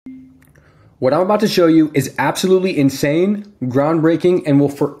What I'm about to show you is absolutely insane, groundbreaking, and will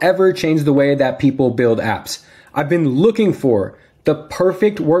forever change the way that people build apps. I've been looking for the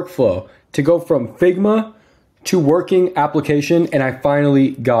perfect workflow to go from Figma to working application, and I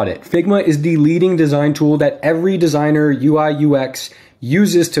finally got it. Figma is the leading design tool that every designer, UI, UX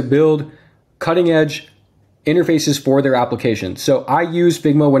uses to build cutting edge interfaces for their applications. So I use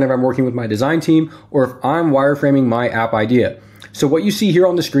Figma whenever I'm working with my design team or if I'm wireframing my app idea. So what you see here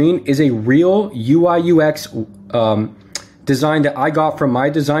on the screen is a real UI UX design that I got from my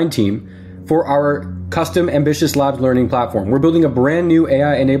design team for our custom Ambitious Labs learning platform. We're building a brand new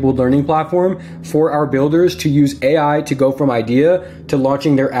AI-enabled learning platform for our builders to use AI to go from idea to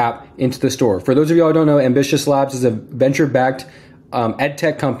launching their app into the store. For those of y'all who don't know, Ambitious Labs is a venture-backed ed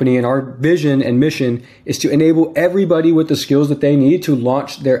tech company, and our vision and mission is to enable everybody with the skills that they need to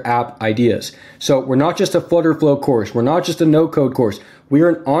launch their app ideas. So we're not just a Flutter Flow course. We're not just a no-code course. We are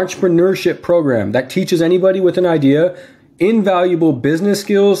an entrepreneurship program that teaches anybody with an idea invaluable business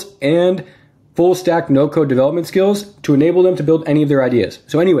skills and full stack no-code development skills to enable them to build any of their ideas.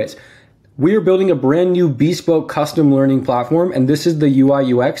 So anyways, we are building a brand new bespoke custom learning platform, and this is the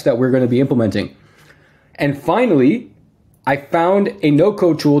UI UX that we're going to be implementing. And finally, I found a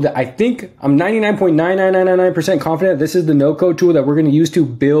no-code tool that I think I'm 99.99999% confident this is the no-code tool that we're going to use to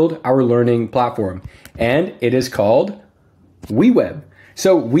build our learning platform. And it is called Weweb.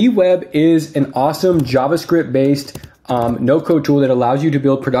 So Weweb is an awesome JavaScript-based no-code tool that allows you to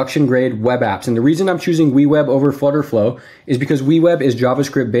build production-grade web apps. And the reason I'm choosing Weweb over Flutterflow is because Weweb is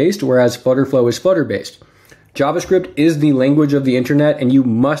JavaScript-based, whereas Flutterflow is Flutter-based. JavaScript is the language of the internet, and you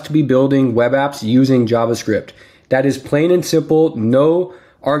must be building web apps using JavaScript. That is plain and simple, no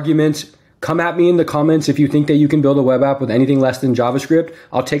arguments. Come at me in the comments if you think that you can build a web app with anything less than JavaScript.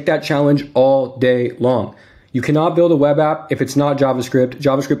 I'll take that challenge all day long. You cannot build a web app if it's not JavaScript.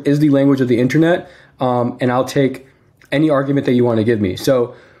 JavaScript is the language of the internet, and I'll take any argument that you want to give me.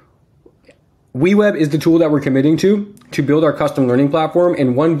 So Weweb is the tool that we're committing to build our custom learning platform,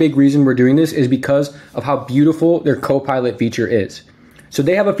 and one big reason we're doing this is because of how beautiful their Copilot feature is. So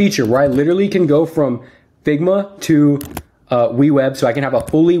they have a feature where I literally can go from Figma to Weweb, so I can have a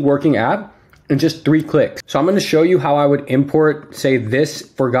fully working app in just 3 clicks. So I'm going to show you how I would import, say, this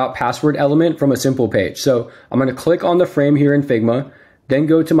forgot password element from a simple page. So I'm going to click on the frame here in Figma, then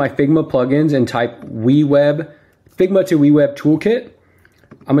go to my Figma plugins and type Weweb, Figma to Weweb toolkit.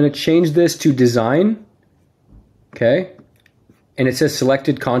 I'm going to change this to design, okay? And it says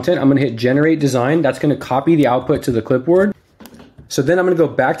selected content. I'm going to hit generate design. That's going to copy the output to the clipboard. So then I'm going to go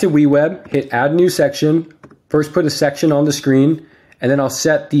back to Weweb, hit add new section, first put a section on the screen, and then I'll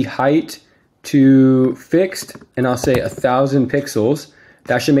set the height to fixed, and I'll say 1,000 pixels.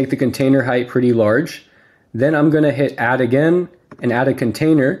 That should make the container height pretty large. Then I'm going to hit add again and add a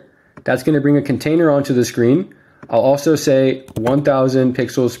container. That's going to bring a container onto the screen. I'll also say 1,000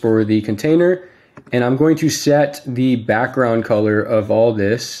 pixels for the container, and I'm going to set the background color of all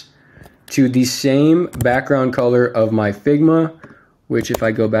this to the same background color of my Figma, which if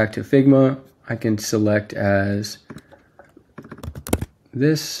I go back to Figma, I can select as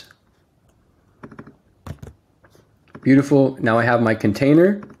this. Beautiful. Now I have my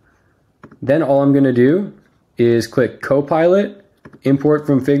container. Then all I'm going to do is click Copilot, import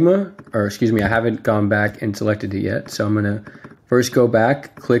from Figma, or excuse me, I haven't gone back and selected it yet. So I'm going to first go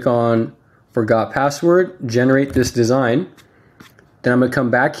back, click on forgot password, generate this design. Then I'm going to come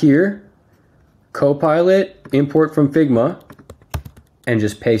back here, Copilot, import from Figma, and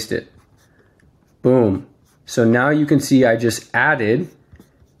just paste it. Boom. So now you can see I just added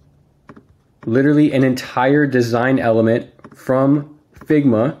literally an entire design element from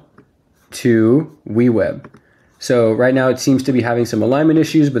Figma to Weweb. So right now it seems to be having some alignment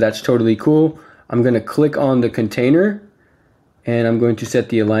issues, but that's totally cool. I'm going to click on the container and I'm going to set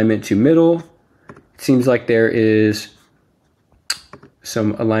the alignment to middle. It seems like there is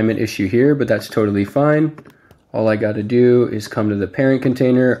some alignment issue here, but that's totally fine. All I got to do is come to the parent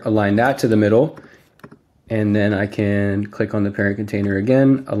container, align that to the middle, and then I can click on the parent container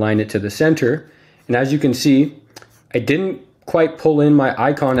again, align it to the center. And as you can see, I didn't quite pull in my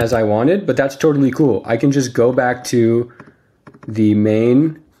icon as I wanted, but that's totally cool. I can just go back to the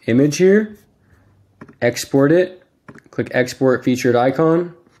main image here, export it, click export featured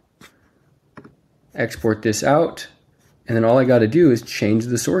icon, export this out, and then all I got to do is change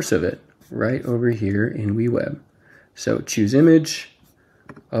the source of it right over here in Weweb. So choose image,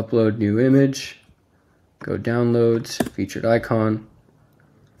 upload new image, go downloads, featured icon,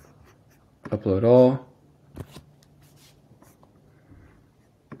 upload all,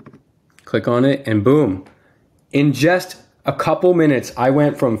 click on it, and boom. In just a couple minutes, I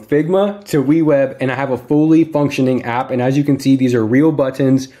went from Figma to Weweb, and I have a fully functioning app. And as you can see, these are real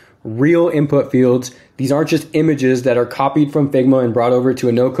buttons, real input fields. These aren't just images that are copied from Figma and brought over to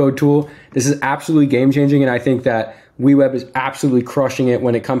a no-code tool. This is absolutely game-changing, and I think that Weweb is absolutely crushing it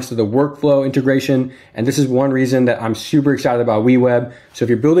when it comes to the workflow integration. And this is one reason that I'm super excited about Weweb. So if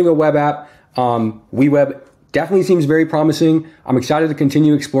you're building a web app, Weweb definitely seems very promising. I'm excited to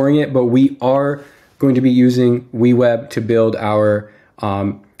continue exploring it, but we are going to be using Weweb to build our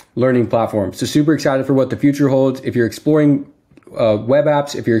learning platform. So super excited for what the future holds. If you're exploring web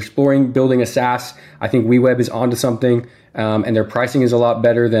apps, if you're exploring building a SaaS, I think Weweb is onto something, and their pricing is a lot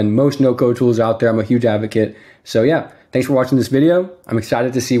better than most no-code tools out there. I'm a huge advocate. So yeah, thanks for watching this video. I'm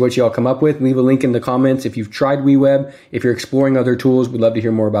excited to see what y'all come up with. Leave a link in the comments if you've tried Weweb. If you're exploring other tools, we'd love to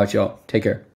hear more about y'all. Take care.